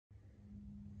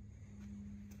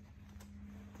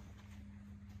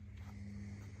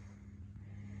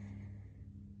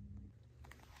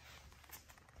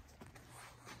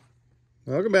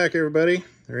Welcome back, everybody.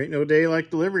 There ain't no day like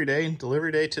delivery day.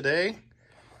 Delivery day today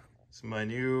is my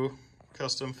new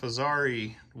custom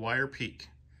Fezzari wire peak.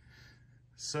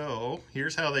 So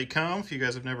here's how they come. If you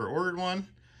guys have never ordered one,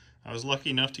 I was lucky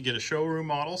enough to get a showroom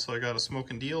model, so I got a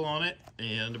smoking deal on it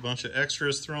and a bunch of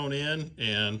extras thrown in,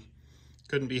 and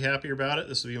couldn't be happier about it.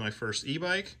 This will be my first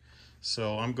e-bike.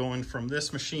 So I'm going from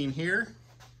this machine here,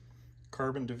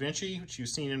 Carbon Da Vinci, which you've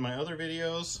seen in my other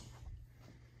videos,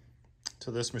 to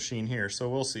this machine here. So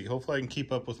we'll see. Hopefully I can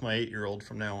keep up with my 8-year-old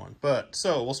from now on.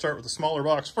 So we'll start with the smaller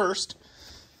box first.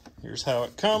 Here's how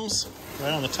it comes.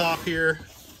 Right on the top here,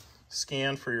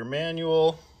 scan for your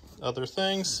manual, other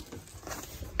things.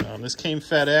 This came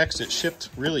FedEx. It shipped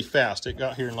really fast. It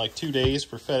got here in like 2 days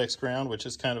for FedEx ground, which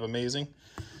is kind of amazing.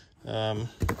 This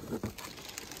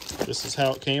is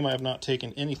how it came. I have not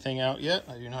taken anything out yet.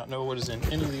 I do not know what is in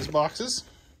any of these boxes.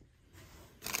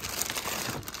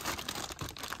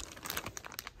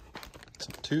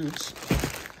 Some tubes.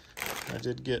 I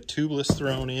did get tubeless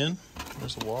thrown in.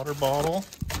 There's a water bottle.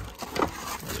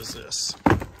 What is this?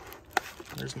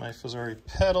 There's my Fezzari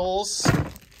pedals.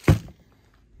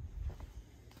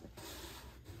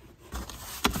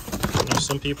 I know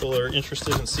some people are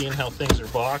interested in seeing how things are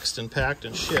boxed and packed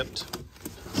and shipped.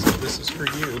 So this is for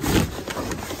you.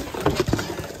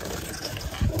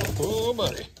 Oh,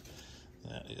 buddy.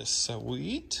 That is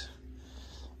sweet.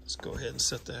 Let's go ahead and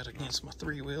set that against my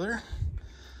 3-wheeler.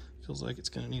 Feels like it's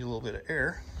going to need a little bit of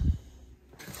air.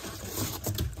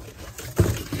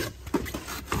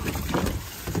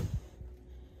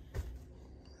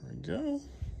 There we go.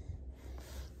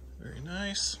 Very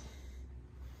nice.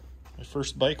 My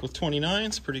first bike with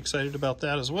 29s. Pretty excited about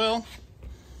that as well.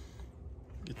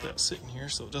 Get that sitting here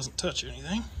so it doesn't touch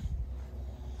anything.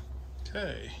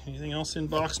 Okay, anything else in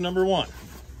box number 1?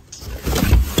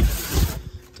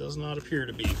 Does not appear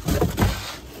to be.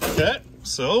 Okay,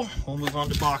 so we'll move on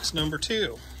to box number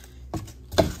 2.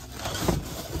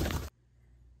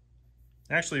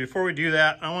 Actually, before we do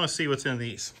that, I want to see what's in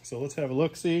these. So let's have a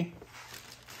look-see.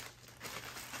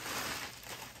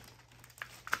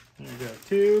 We got a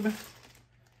tube.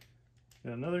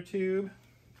 Got another tube.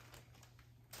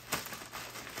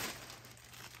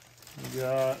 We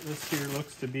got, this here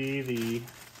looks to be the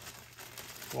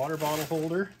water bottle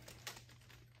holder.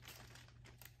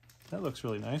 That looks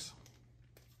really nice.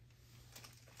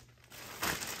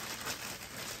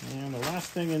 And the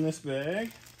last thing in this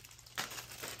bag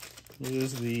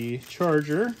is the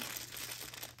charger,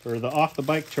 or the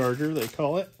off-the-bike charger, they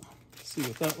call it. Let's see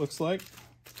what that looks like.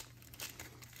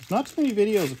 There's not too many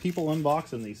videos of people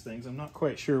unboxing these things. I'm not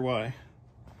quite sure why.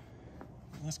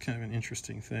 That's kind of an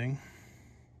interesting thing.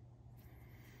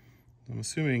 I'm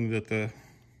assuming that the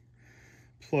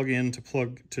plug-in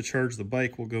to charge the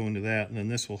bike will go into that, and then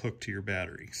this will hook to your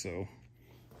battery. So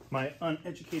my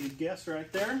uneducated guess right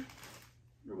there.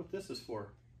 I wonder what this is for.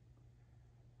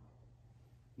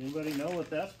 Anybody know what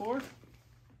that's for? It's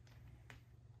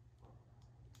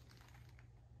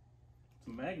a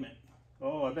magnet.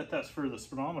 Oh, I bet that's for the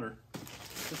speedometer.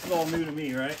 This is all new to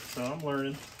me, right? So I'm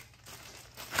learning.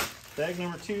 Bag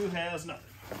number 2 has nothing.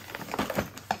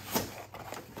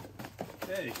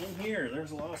 Okay, in here, there's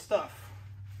a lot of stuff.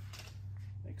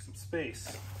 Make some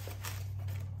space.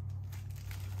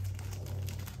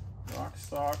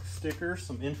 RockShox sticker,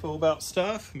 some info about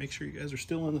stuff. Make sure you guys are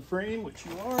still in the frame, which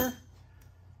you are.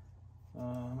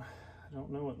 I don't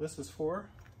know what this is for.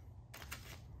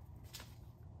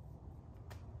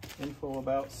 Info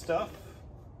about stuff.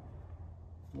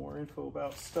 More info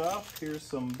about stuff. Here's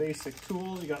some basic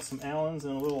tools. You got some Allens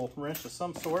and a little wrench of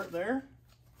some sort there.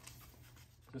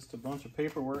 Just a bunch of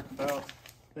paperwork about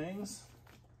things.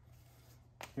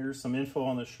 Here's some info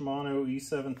on the Shimano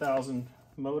E7000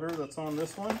 motor that's on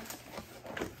this one.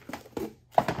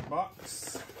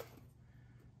 Box.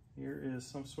 Here is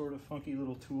some sort of funky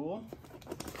little tool.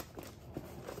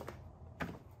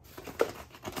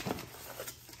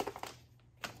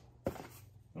 I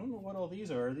don't know what all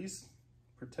these are. Are these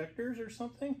protectors or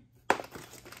something?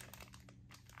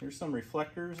 Here's some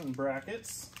reflectors and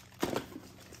brackets.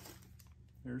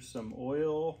 There's some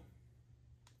oil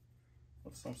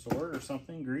of some sort or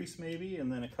something, grease maybe, and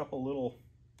then a couple little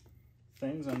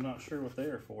things. I'm not sure what they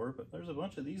are for, but there's a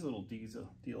bunch of these little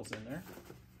deals in there.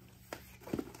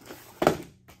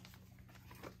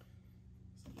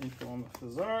 Some info on the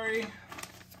Fezzari.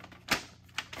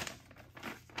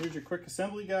 Here's your quick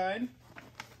assembly guide.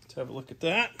 Let's have a look at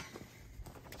that.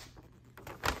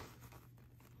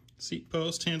 Seat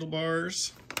post,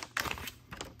 handlebars,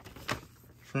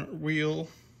 front wheel,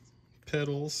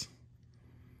 pedals.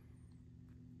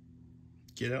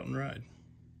 Get out and ride.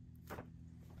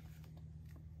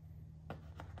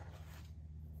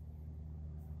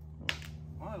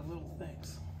 of little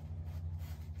things.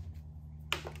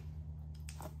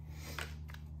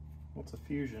 What's a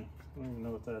fusion? I don't even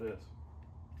know what that is.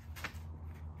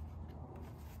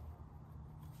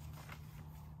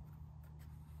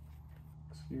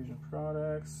 Fusion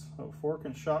products. Oh, fork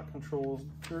and shock controls,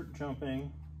 dirt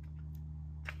jumping.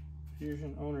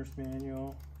 Fusion owner's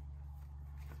manual.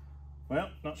 Well,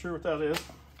 not sure what that is.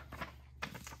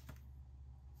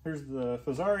 Here's the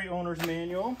Fezzari owner's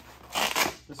manual.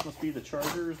 This must be the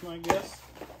charger, is my guess.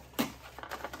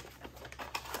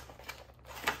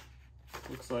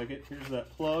 Looks like it. Here's that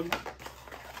plug.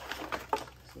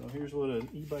 So here's what an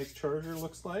e-bike charger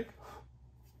looks like.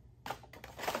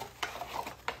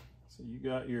 So you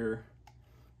got your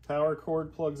power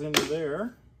cord plugs into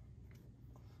there.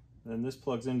 Then this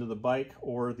plugs into the bike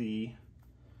or the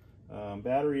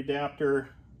battery adapter.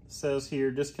 It says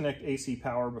here, disconnect AC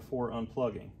power before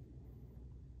unplugging.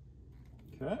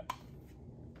 Okay.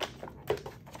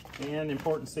 And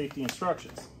important safety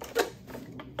instructions.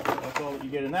 That's all that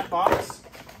you get in that box.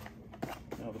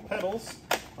 Now the pedals,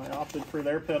 I opted for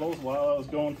their pedals while I was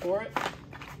going for it.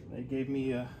 They gave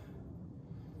me a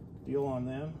deal on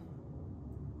them.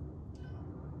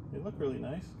 They look really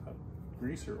nice. Got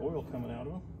grease or oil coming out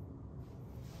of them.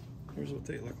 Here's what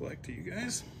they look like to you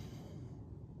guys.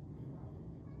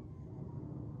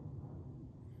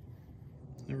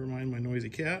 Never mind my noisy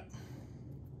cat.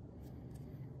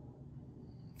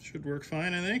 Should work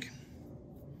fine, I think.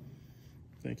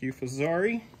 Thank you,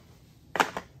 Fezzari.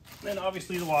 Then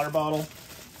obviously the water bottle.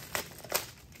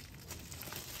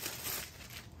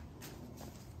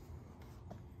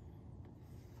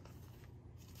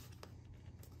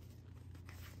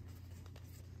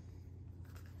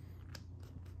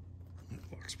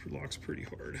 That locks pretty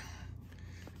hard.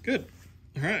 Good.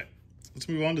 All right, let's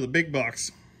move on to the big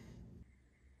box.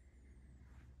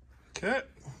 Okay,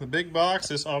 the big box,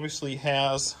 this obviously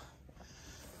has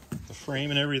the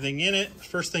frame and everything in it.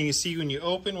 First thing you see when you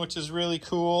open, which is really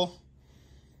cool,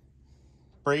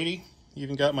 Brady,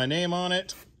 even got my name on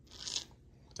it.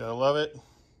 Gotta love it.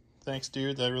 Thanks,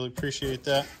 dude, I really appreciate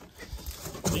that.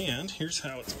 And here's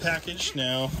how it's packaged.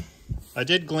 Now, I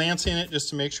did glance in it just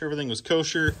to make sure everything was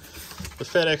kosher. The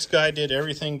FedEx guy did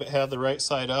everything but had the right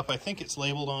side up. I think it's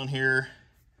labeled on here.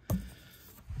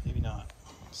 Maybe not.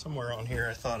 Somewhere on here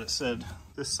I thought it said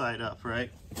this side up,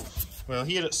 right? Well,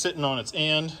 he had it sitting on its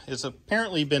end. It's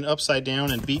apparently been upside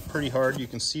down and beat pretty hard. You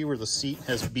can see where the seat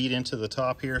has beat into the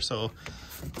top here, so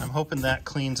I'm hoping that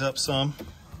cleans up some.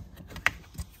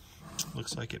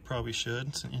 Looks like it probably should.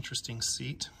 It's an interesting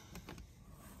seat.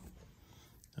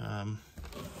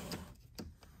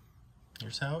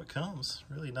 Here's how it comes.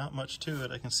 Really not much to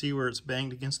it. I can see where it's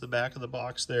banged against the back of the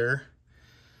box there,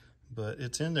 but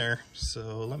it's in there.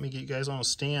 So let me get you guys on a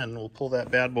stand and we'll pull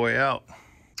that bad boy out.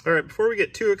 All right, before we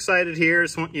get too excited here, I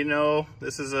just want you to know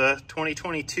this is a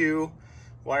 2022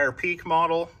 Wire Peak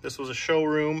model. This was a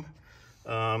showroom,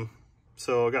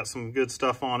 so I got some good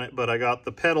stuff on it, but I got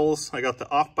the pedals, I got the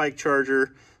off-bike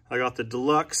charger, I got the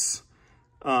deluxe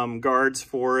guards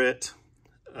for it,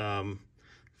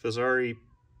 Fezzari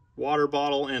water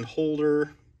bottle and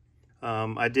holder.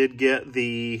 I did get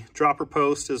the dropper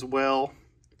post as well,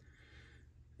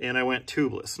 and I went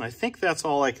tubeless, and I think that's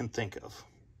all I can think of.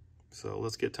 So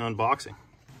let's get to unboxing.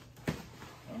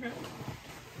 Okay,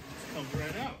 this comes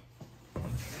right out.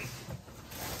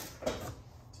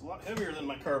 It's a lot heavier than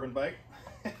my carbon bike.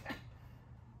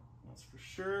 That's for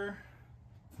sure.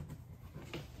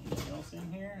 Anything else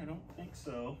in here? I don't think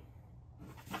so.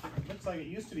 It looks like it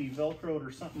used to be Velcroed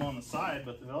or something on the side,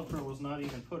 but the Velcro was not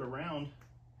even put around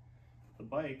the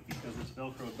bike because it's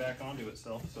Velcroed back onto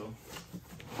itself, so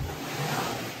I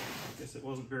guess it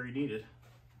wasn't very needed.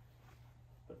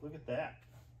 But look at that.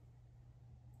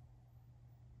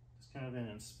 Just kind of an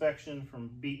inspection from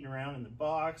beating around in the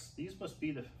box. These must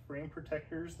be the frame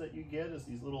protectors that you get, as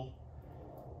these little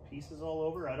pieces all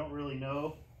over. I don't really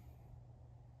know.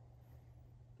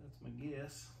 That's my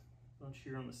guess. Bunch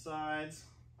here on the sides.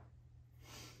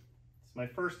 It's my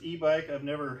first e-bike. I've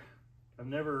never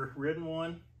ridden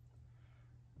one.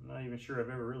 I'm not even sure I've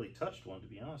ever really touched one, to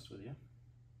be honest with you.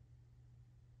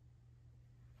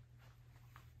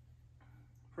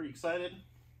 Pretty excited.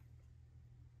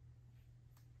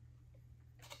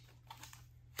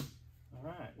 All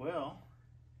right, well,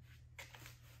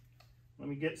 let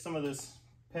me get some of this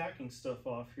packing stuff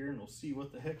off here and we'll see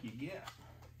what the heck you get.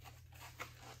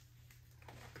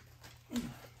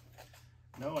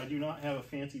 No, I do not have a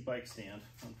fancy bike stand,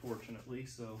 unfortunately,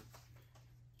 so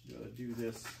gotta do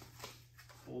this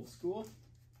old school.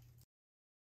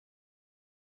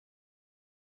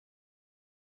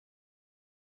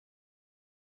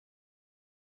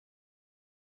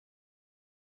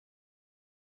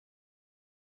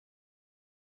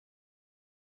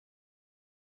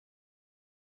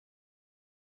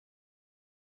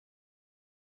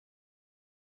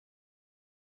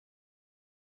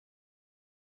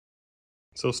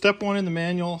 So step 1 in the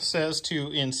manual says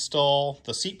to install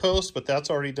the seat post, but that's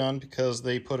already done because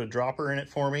they put a dropper in it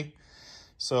for me.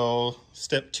 So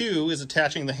step 2 is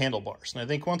attaching the handlebars. And I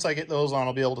think once I get those on,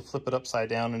 I'll be able to flip it upside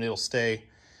down and it'll stay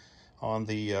on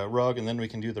the rug, and then we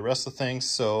can do the rest of the things.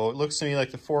 So it looks to me like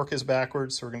the fork is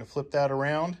backwards, so we're going to flip that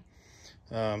around.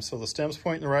 So the stem's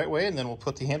pointing the right way, and then we'll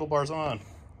put the handlebars on.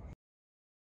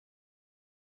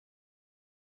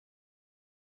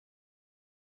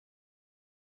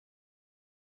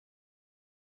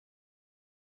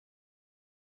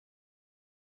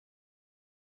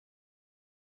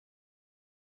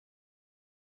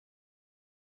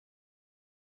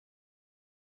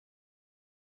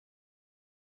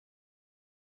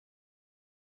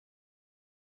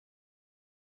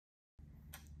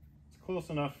 Close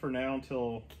enough for now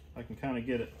until I can kind of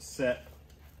get it set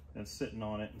and sitting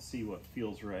on it and see what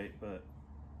feels right, but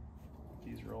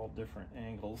these are all different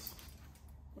angles.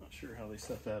 Not sure how they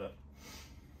set that up,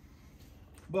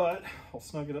 but I'll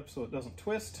snug it up so it doesn't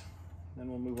twist, then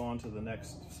we'll move on to the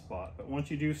next spot. But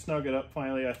once you do snug it up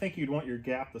finally, I think you'd want your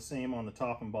gap the same on the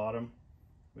top and bottom,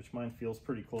 which mine feels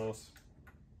pretty close,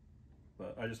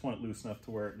 but I just want it loose enough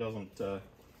to where it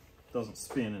doesn't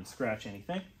spin and scratch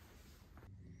anything.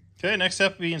 Okay, next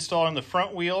step will be installing the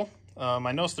front wheel.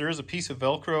 I noticed there is a piece of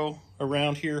Velcro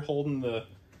around here holding the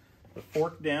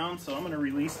fork down, so I'm going to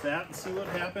release that and see what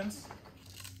happens.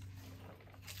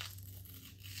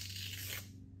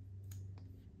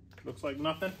 Looks like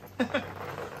nothing. I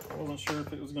wasn't sure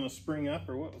if it was going to spring up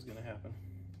or what was going to happen.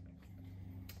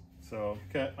 So,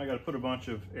 okay, I got to put a bunch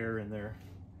of air in there.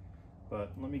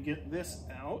 But let me get this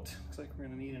out. Looks like we're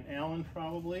going to need an Allen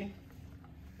probably.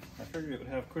 I figured it would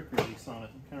have quick release on it.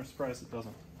 I'm kind of surprised it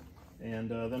doesn't. And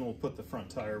then we'll put the front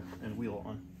tire and wheel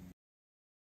on.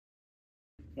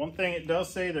 One thing it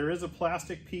does say, there is a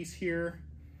plastic piece here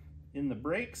in the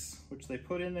brakes, which they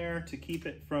put in there to keep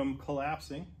it from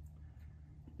collapsing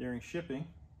during shipping.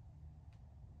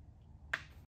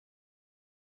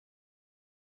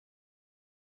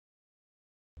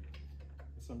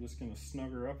 So I'm just going to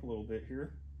snug her up a little bit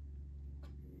here.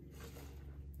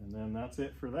 And then that's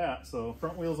it for that. So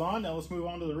front wheel's on, now let's move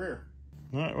on to the rear.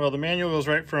 All right, well, the manual goes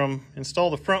right from install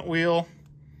the front wheel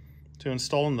to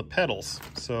installing the pedals.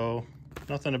 So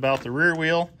nothing about the rear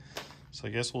wheel. So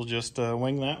I guess we'll just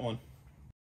wing that one.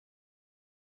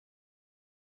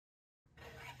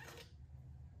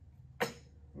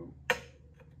 Ooh.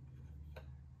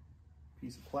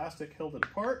 Piece of plastic held it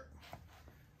apart.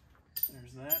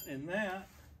 There's that and that.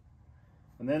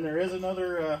 And then there is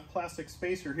another plastic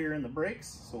spacer here in the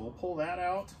brakes, so we'll pull that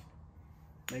out.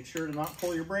 Make sure to not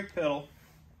pull your brake pedal.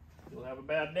 You'll have a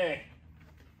bad day.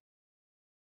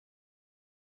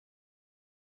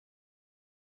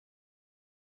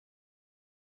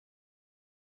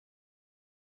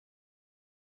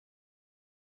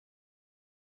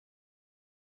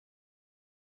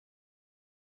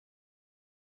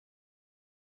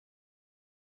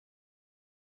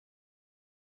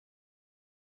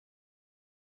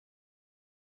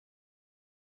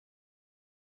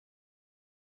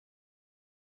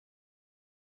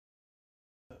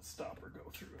 That stopper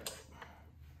go through it.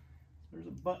 There's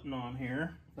a button on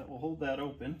here that will hold that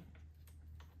open.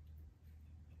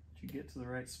 You get to the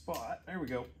right spot. There we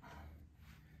go.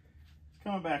 It's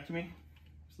coming back to me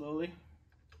slowly.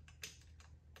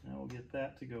 Now we'll get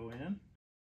that to go in.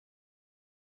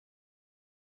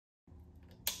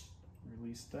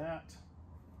 Release that.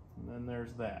 And then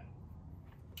there's that.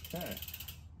 Okay.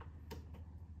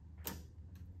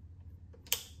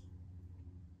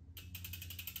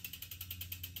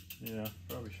 Yeah,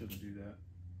 probably shouldn't do that.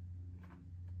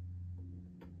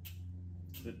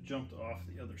 It jumped off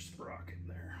the other sprocket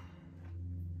there.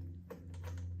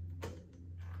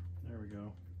 There we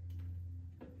go.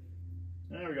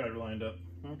 Now we got her lined up.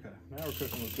 Okay, now we're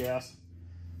cooking with gas.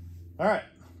 All right,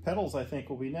 pedals I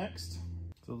think will be next.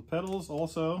 So the pedals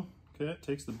also, okay, it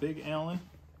takes the big Allen.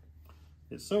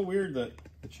 It's so weird that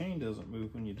the chain doesn't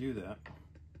move when you do that.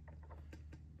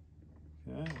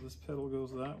 Okay, this pedal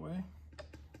goes that way.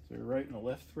 Is there a right and a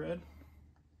left thread?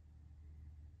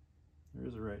 There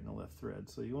is a right and a left thread.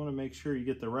 So you want to make sure you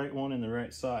get the right one in the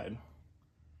right side.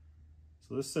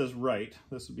 So this says right.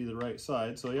 This would be the right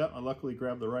side. So yeah, I luckily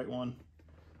grabbed the right one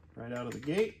right out of the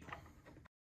gate.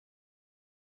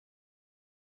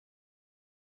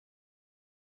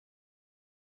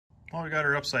 While we got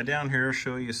her upside down here, I'll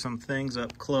show you some things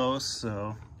up close.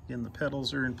 So again, the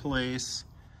pedals are in place.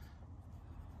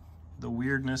 The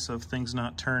weirdness of things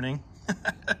not turning.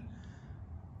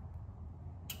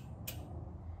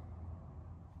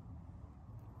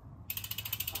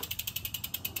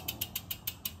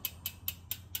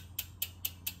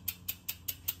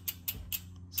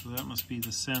 must be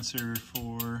the sensor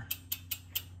for,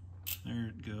 there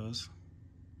it goes.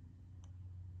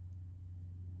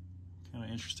 Kind of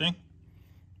interesting.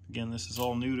 Again, this is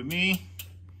all new to me.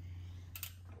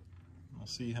 We'll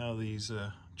see how these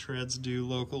treads do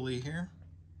locally here.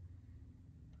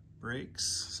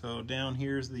 Brakes. So down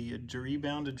here's the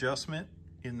rebound adjustment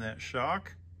in that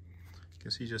shock.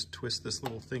 Guess you just twist this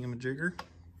little thingamajigger.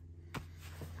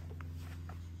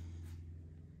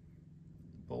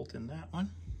 Bolt in that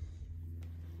one.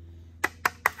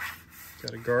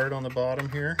 Got a guard on the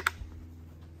bottom here.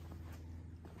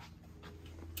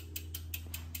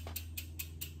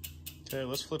 Okay,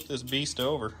 let's flip this beast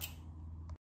over.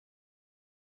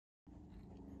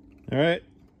 All right,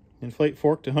 inflate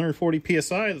fork to 140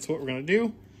 PSI. That's what we're gonna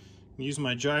do. Use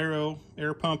my gyro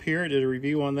air pump here. I did a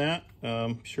review on that.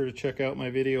 Be sure to check out my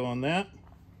video on that.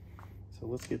 So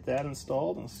let's get that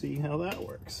installed and see how that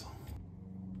works.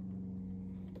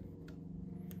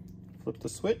 Flip the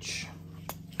switch.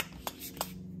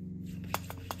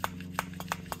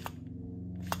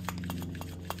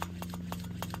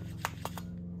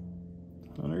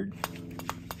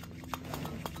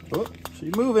 Oh,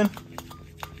 she's moving.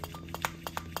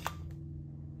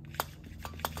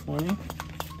 20.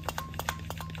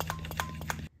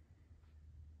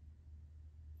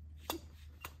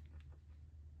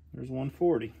 There's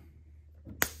 140.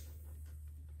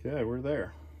 Okay, we're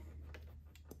there.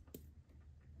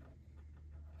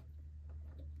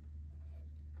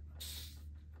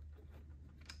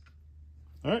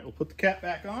 All right, we'll put the cap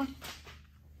back on,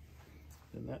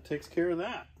 and that takes care of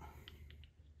that.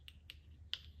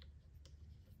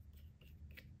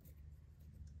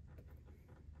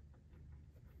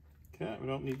 Okay, we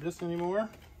don't need this anymore.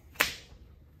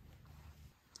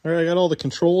 All right, I got all the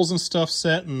controls and stuff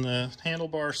set and the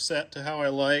handlebar set to how I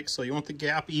like. So you want the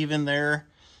gap even there,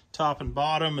 top and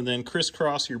bottom, and then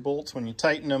crisscross your bolts when you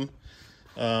tighten them.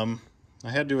 I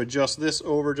had to adjust this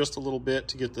over just a little bit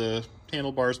to get the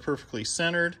handlebars perfectly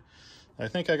centered. I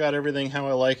think I got everything how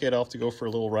I like it. I'll have to go for a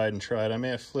little ride and try it. I may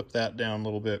have flipped that down a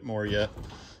little bit more yet.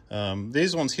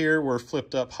 These ones here were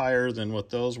flipped up higher than what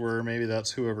those were. Maybe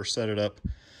that's whoever set it up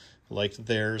like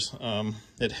theirs.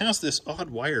 It has this odd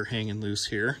wire hanging loose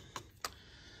here.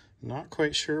 Not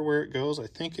quite sure where it goes. I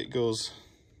think it goes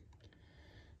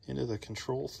into the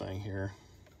control thing here,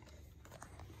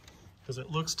 because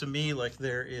it looks to me like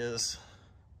there is,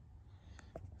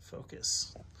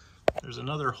 focus, there's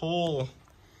another hole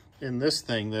in this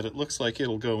thing that it looks like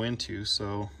it'll go into,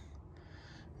 so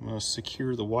I'm going to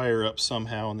secure the wire up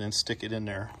somehow and then stick it in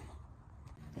there.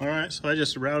 All right, so I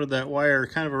just routed that wire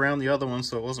kind of around the other one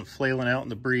so it wasn't flailing out in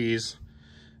the breeze.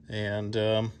 And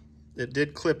it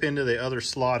did clip into the other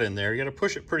slot in there. You got to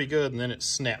push it pretty good and then it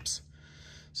snaps.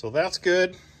 So that's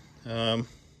good. I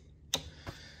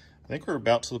think we're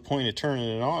about to the point of turning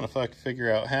it on if I can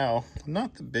figure out how. I'm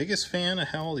not the biggest fan of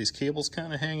how all these cables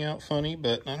kind of hang out funny,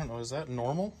 but I don't know, is that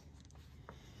normal?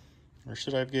 Or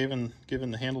should I have given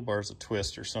the handlebars a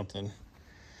twist or something?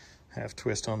 Half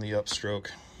twist on the upstroke.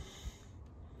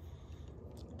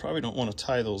 Probably don't want to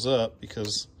tie those up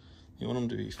because you want them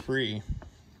to be free,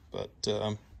 but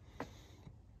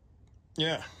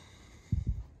yeah.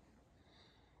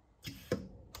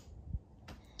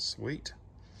 Sweet.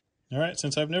 All right,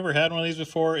 since I've never had one of these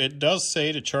before, it does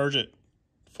say to charge it,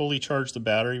 fully charge the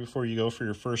battery before you go for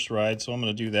your first ride, so I'm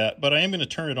going to do that. But I am going to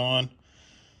turn it on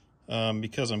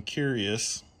because I'm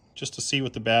curious just to see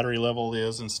what the battery level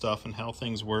is and stuff and how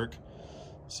things work.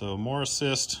 So more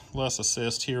assist, less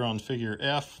assist here on figure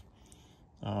F.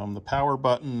 The power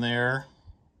button there.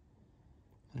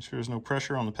 Make sure there's no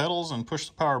pressure on the pedals and push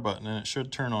the power button and it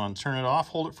should turn on. Turn it off,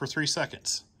 hold it for 3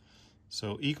 seconds.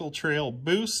 So equal trail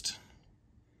boost,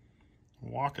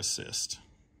 walk assist.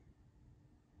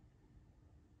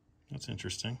 That's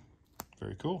interesting.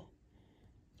 Very cool.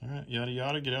 All right, yada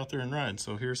yada, get out there and ride.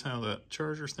 So here's how that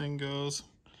charger thing goes.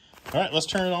 All right, let's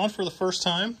turn it on for the first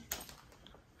time.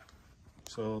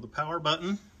 So the power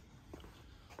button.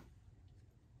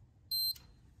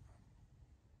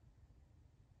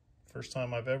 First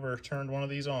time I've ever turned one of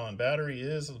these on. Battery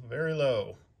is very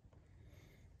low.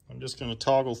 I'm just going to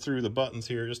toggle through the buttons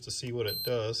here just to see what it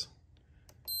does.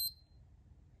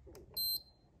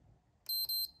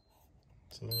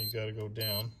 So then you got to go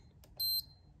down,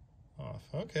 off.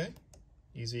 Okay,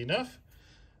 easy enough.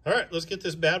 All right, let's get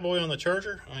this bad boy on the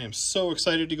charger. I am so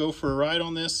excited to go for a ride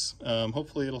on this.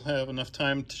 Hopefully it'll have enough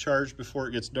time to charge before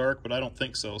it gets dark, but I don't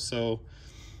think so. So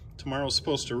tomorrow's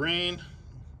supposed to rain.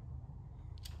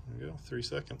 There we go, 3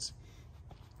 seconds.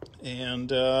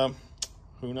 And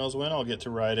who knows when I'll get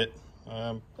to ride it.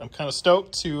 I'm kind of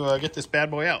stoked to get this bad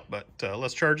boy out, but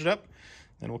let's charge it up.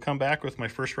 Then we'll come back with my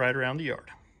first ride around the yard.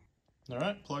 All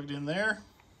right, plugged in there.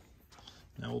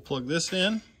 Now we'll plug this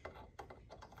in.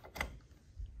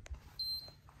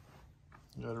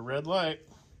 Got a red light.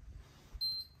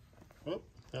 Oh,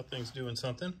 that thing's doing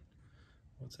something.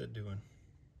 What's that doing?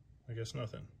 I guess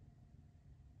nothing.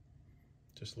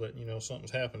 Just letting you know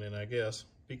something's happening, I guess.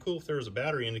 Be cool if there was a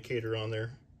battery indicator on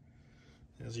there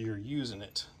as you're using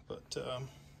it, but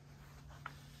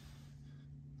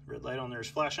red light on there is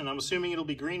flashing. I'm assuming it'll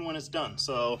be green when it's done.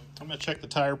 So I'm gonna check the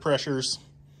tire pressures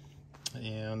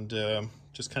and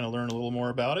just kind of learn a little more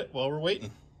about it while we're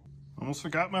waiting. Almost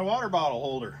forgot my water bottle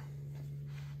holder.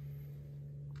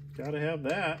 Gotta have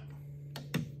that.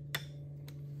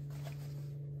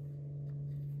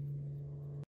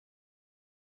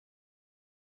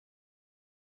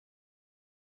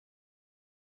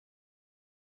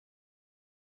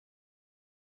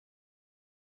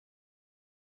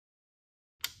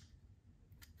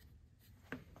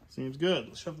 Seems good.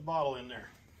 Let's shove the bottle in there.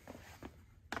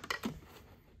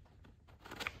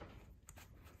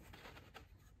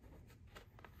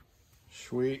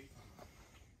 Sweet.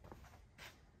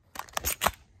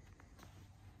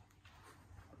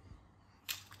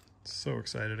 So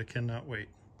excited, I cannot wait.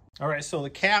 All right, so the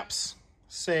caps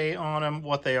say on them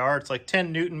what they are. It's like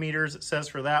 10 Newton meters, it says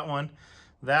for that one.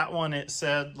 That one, it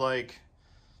said like,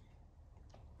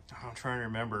 I'm trying to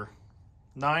remember,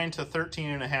 9 to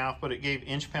 13.5, but it gave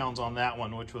inch pounds on that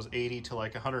one, which was 80 to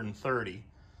like 130.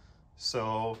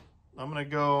 So I'm gonna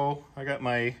go, I got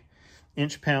my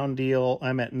inch pound deal,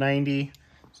 I'm at 90.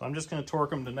 So I'm just gonna torque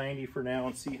them to 90 for now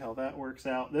and see how that works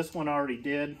out. This one already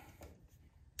did.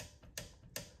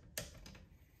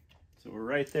 So we're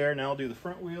right there. Now I'll do the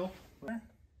front wheel. That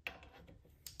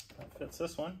fits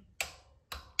this one.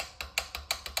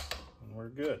 And we're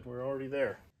good, we're already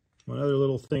there. One other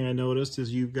little thing I noticed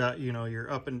is you've got, you know,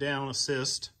 your up and down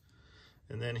assist,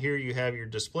 and then here you have your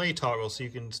display toggle, so you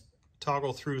can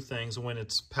toggle through things when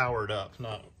it's powered up,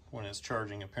 not when it's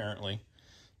charging apparently.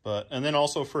 But, and then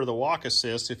also for the walk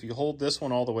assist, if you hold this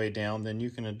one all the way down, then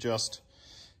you can adjust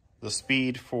the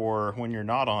speed for when you're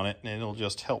not on it, and it'll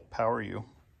just help power you.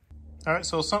 All right,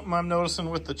 so something I'm noticing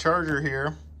with the charger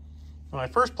here, when I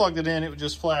first plugged it in, it would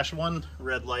just flash one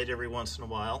red light every once in a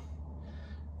while.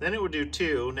 Then it would do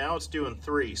 2, now it's doing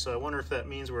 3, so I wonder if that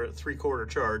means we're at 3/4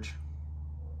 charge.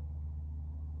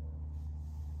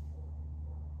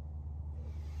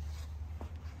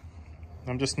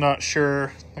 I'm just not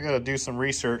sure. I gotta do some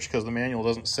research because the manual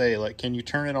doesn't say, like, can you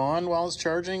turn it on while it's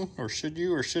charging, or should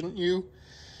you or shouldn't you?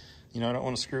 You know, I don't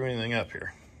want to screw anything up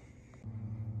here.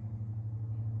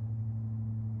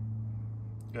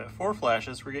 Got 4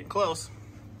 flashes, we're getting close.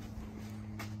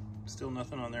 Still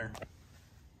nothing on there.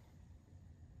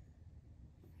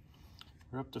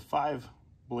 We're up to 5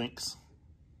 blinks.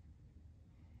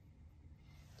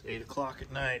 It's 8 o'clock at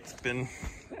night. It's been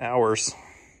hours.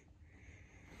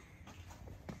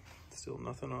 Still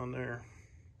nothing on there.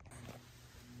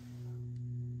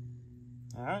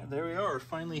 All right, there we are.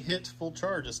 Finally hit full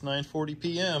charge. It's 9:40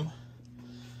 p.m.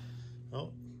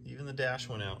 Oh, even the dash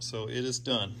went out, so it is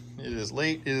done. It is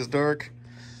late, it is dark.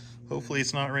 Hopefully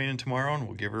it's not raining tomorrow and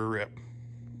we'll give her a rip.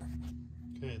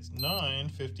 Okay, it's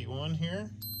 9:51 here.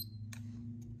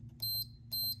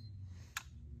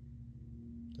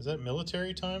 Is that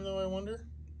military time though, I wonder?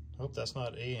 I hope that's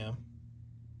not AM.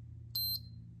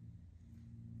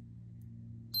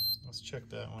 Let's check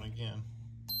that one again.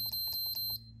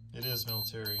 It is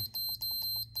military.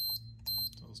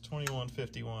 So it's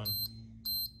 21:51.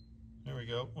 There we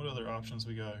go. What other options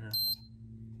we got here?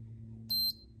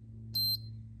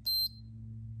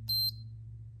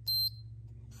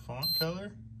 Font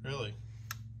color? Really?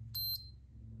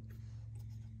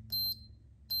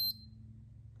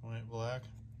 White, black?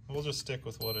 We'll just stick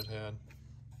with what it had.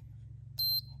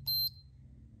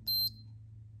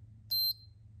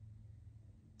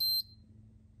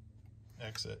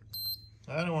 Exit.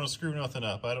 I don't want to screw nothing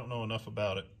up. I don't know enough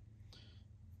about it.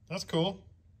 That's cool.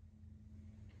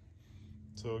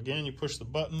 So again, you push the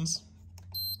buttons.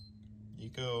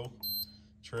 Eco,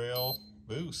 trail,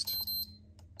 boost.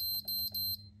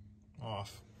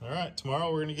 Off. All right, tomorrow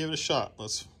we're going to give it a shot.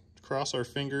 Let's cross our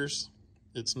fingers.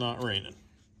 It's not raining.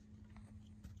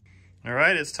 All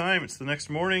right, it's time. It's the next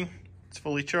morning. It's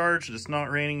fully charged. It's not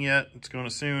raining yet. It's going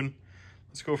to soon.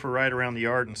 Let's go for a ride around the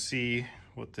yard and see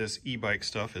what this e-bike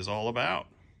stuff is all about.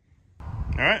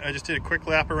 All right, I just did a quick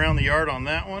lap around the yard on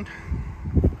that one.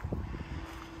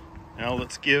 Now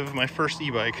let's give my first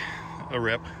e-bike a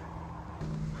rip.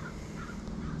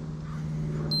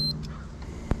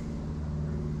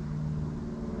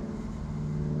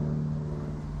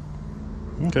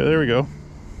 Okay, there we go.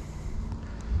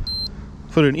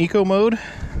 Put it in eco mode.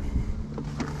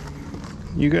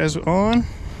 You guys on?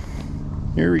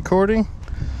 You're recording?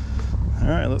 All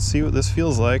right, let's see what this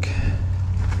feels like.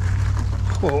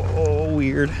 Oh,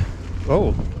 weird.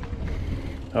 Oh,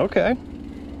 okay.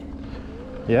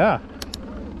 Yeah.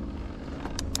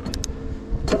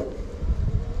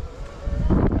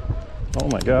 Oh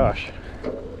my gosh.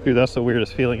 Dude, that's the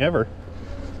weirdest feeling ever.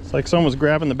 It's like someone's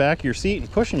grabbing the back of your seat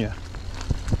and pushing you.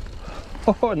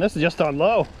 Oh, and this is just on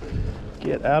low.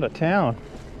 Get out of town.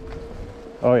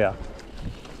 Oh yeah.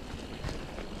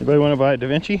 Anybody want to buy a Da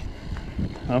Vinci?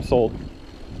 I'm sold.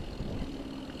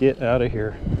 Get out of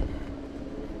here.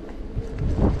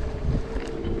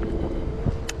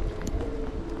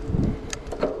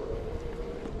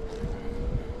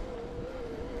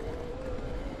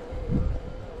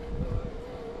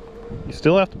 You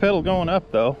still have to pedal going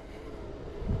up though,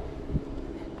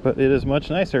 but it is much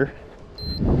nicer.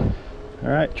 All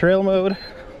right, trail mode,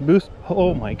 boost.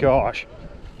 Oh my gosh.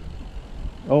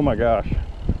 Oh my gosh.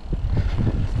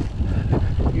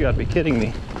 You gotta be kidding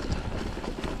me.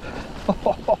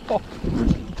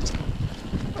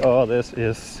 Oh, this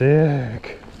is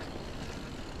sick.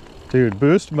 Dude,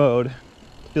 boost mode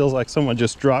feels like someone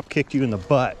just drop kicked you in the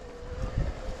butt.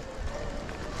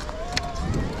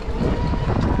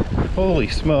 Holy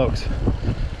smokes.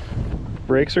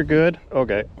 Brakes are good.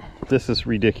 Okay, this is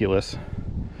ridiculous.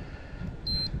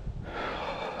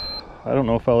 I don't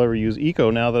know if I'll ever use Eco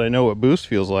now that I know what boost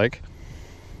feels like.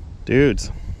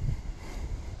 Dudes,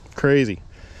 crazy.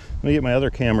 Let me get my other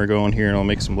camera going here and I'll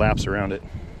make some laps around it.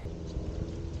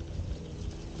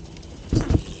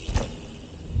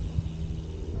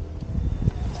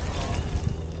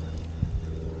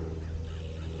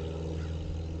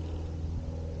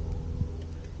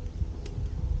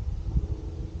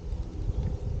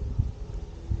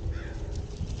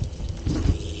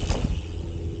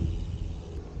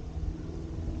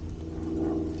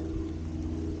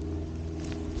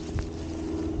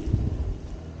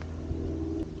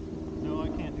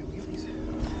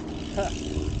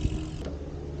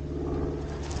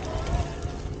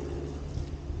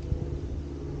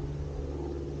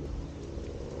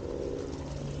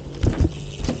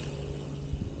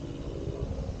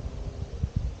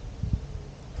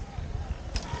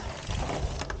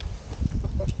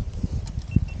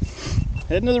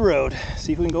 Heading to the road,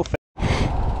 see if we can go fast.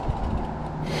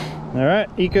 All right,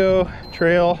 Eco,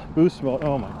 trail, boost mode.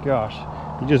 Oh my gosh.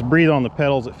 You just breathe on the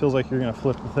pedals, it feels like you're gonna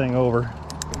flip the thing over.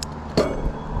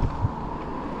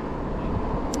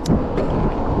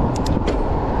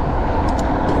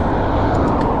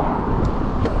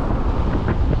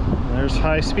 There's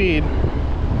high speed.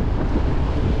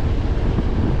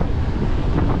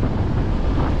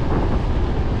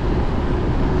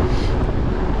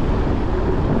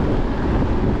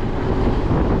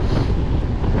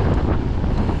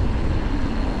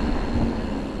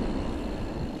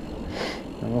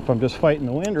 I don't know if I'm just fighting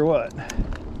the wind or what.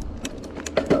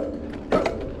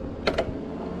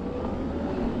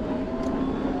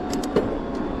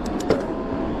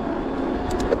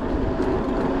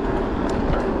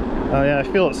 Oh yeah, I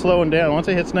feel it slowing down. Once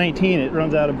it hits 19, it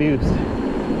runs out of boost.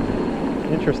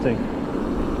 Interesting.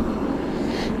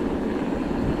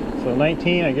 So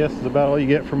 19, I guess, is about all you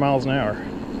get for miles an hour,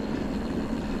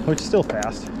 which is still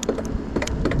fast.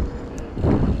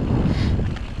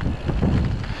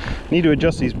 Need to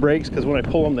adjust these brakes because when I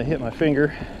pull them, they hit my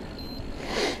finger.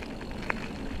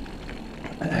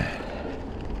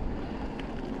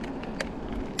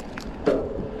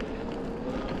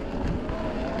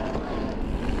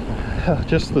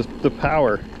 Just the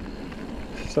power,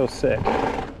 so sick.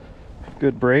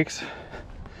 Good brakes.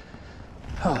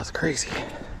 Oh, that's crazy.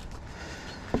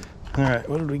 All right,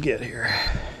 what did we get here?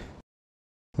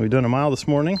 We've done a mile this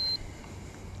morning.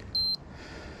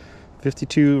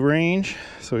 52 range,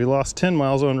 so we lost 10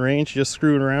 miles on range just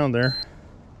screwing around there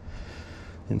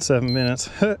in 7 minutes.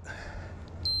 And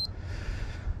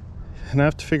I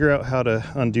have to figure out how to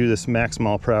undo this max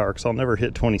mile per hour because I'll never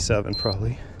hit 27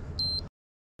 probably.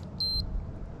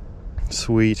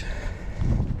 Sweet.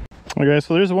 Okay,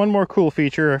 so there's one more cool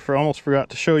feature I almost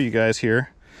forgot to show you guys here.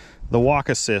 The walk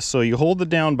assist. So you hold the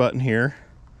down button here.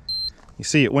 You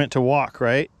see it went to walk,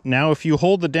 right? Now if you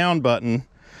hold the down button,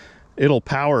 it'll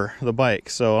power the bike.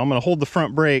 So I'm gonna hold the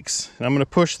front brakes and I'm gonna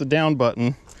push the down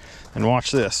button and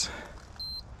watch this.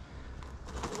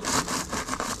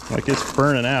 Like it's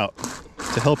burning out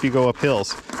to help you go up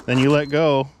hills. Then you let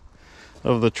go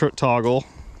of the toggle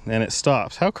and it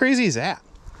stops. How crazy is that?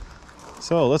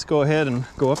 So let's go ahead and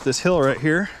go up this hill right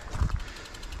here.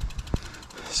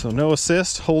 So no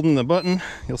assist, holding the button.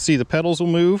 You'll see the pedals will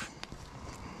move.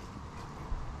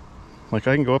 Like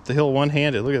I can go up the hill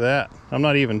one-handed, look at that. I'm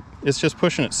not even, it's just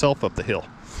pushing itself up the hill.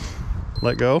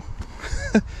 let go.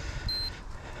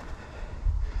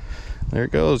 There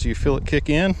it goes. You feel it kick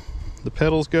in, the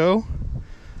pedals go.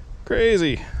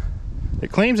 Crazy.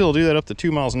 It claims it'll do that up to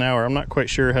 2 miles an hour. I'm not quite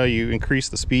sure how you increase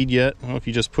the speed yet. I don't know if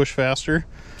you just push faster,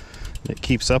 it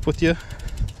keeps up with you,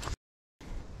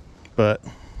 but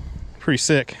pretty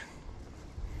sick.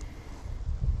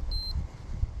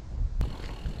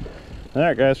 All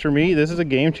right, guys, for me, this is a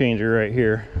game changer right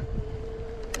here.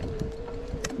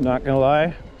 Not gonna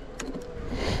lie,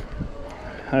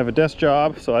 I have a desk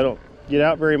job, so I don't get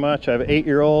out very much. I have an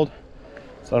 8-year-old,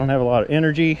 so I don't have a lot of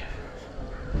energy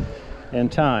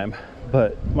and time,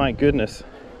 but my goodness,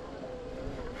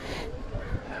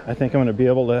 I think I'm gonna be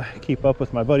able to keep up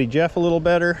with my buddy Jeff a little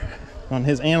better on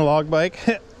his analog bike.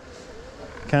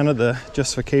 Kind of the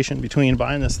justification between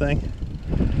buying this thing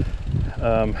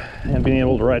and being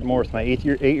able to ride more with my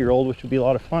 8-year-old, which would be a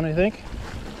lot of fun, I think.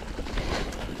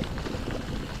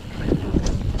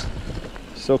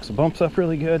 Soaks the bumps up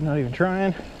really good, not even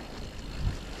trying.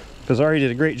 Fezzari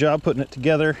did a great job putting it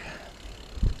together.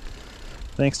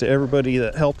 Thanks to everybody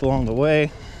that helped along the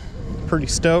way. Pretty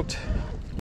stoked.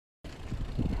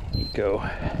 Go.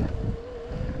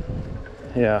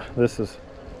 Yeah, this is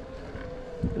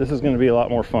going to be a lot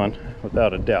more fun,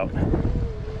 without a doubt.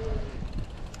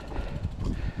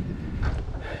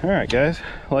 All right, guys,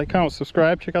 like, comment,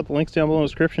 subscribe. Check out the links down below in the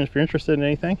description if you're interested in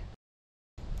anything,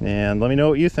 and let me know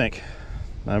what you think.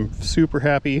 I'm super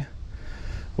happy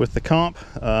with the comp.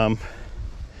 A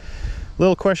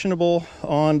little questionable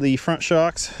on the front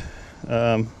shocks.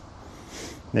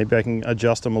 Maybe I can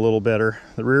adjust them a little better.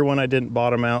 The rear one I didn't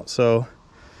bottom out, so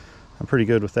I'm pretty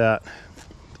good with that.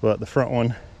 But the front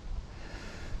one,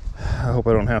 I hope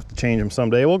I don't have to change them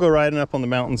someday. We'll go riding up on the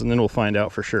mountains and then we'll find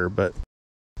out for sure. But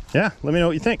yeah, let me know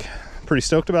what you think. Pretty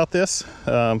stoked about this.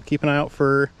 Keep an eye out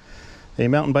for a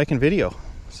mountain biking video.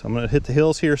 So I'm gonna hit the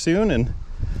hills here soon and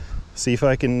see if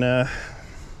I can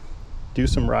do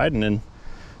some riding and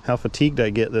how fatigued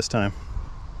I get this time.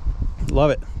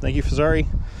 Love it. Thank you, Fezzari.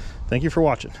 Thank you for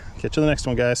watching. Catch you in the next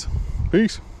one, guys.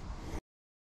 Peace.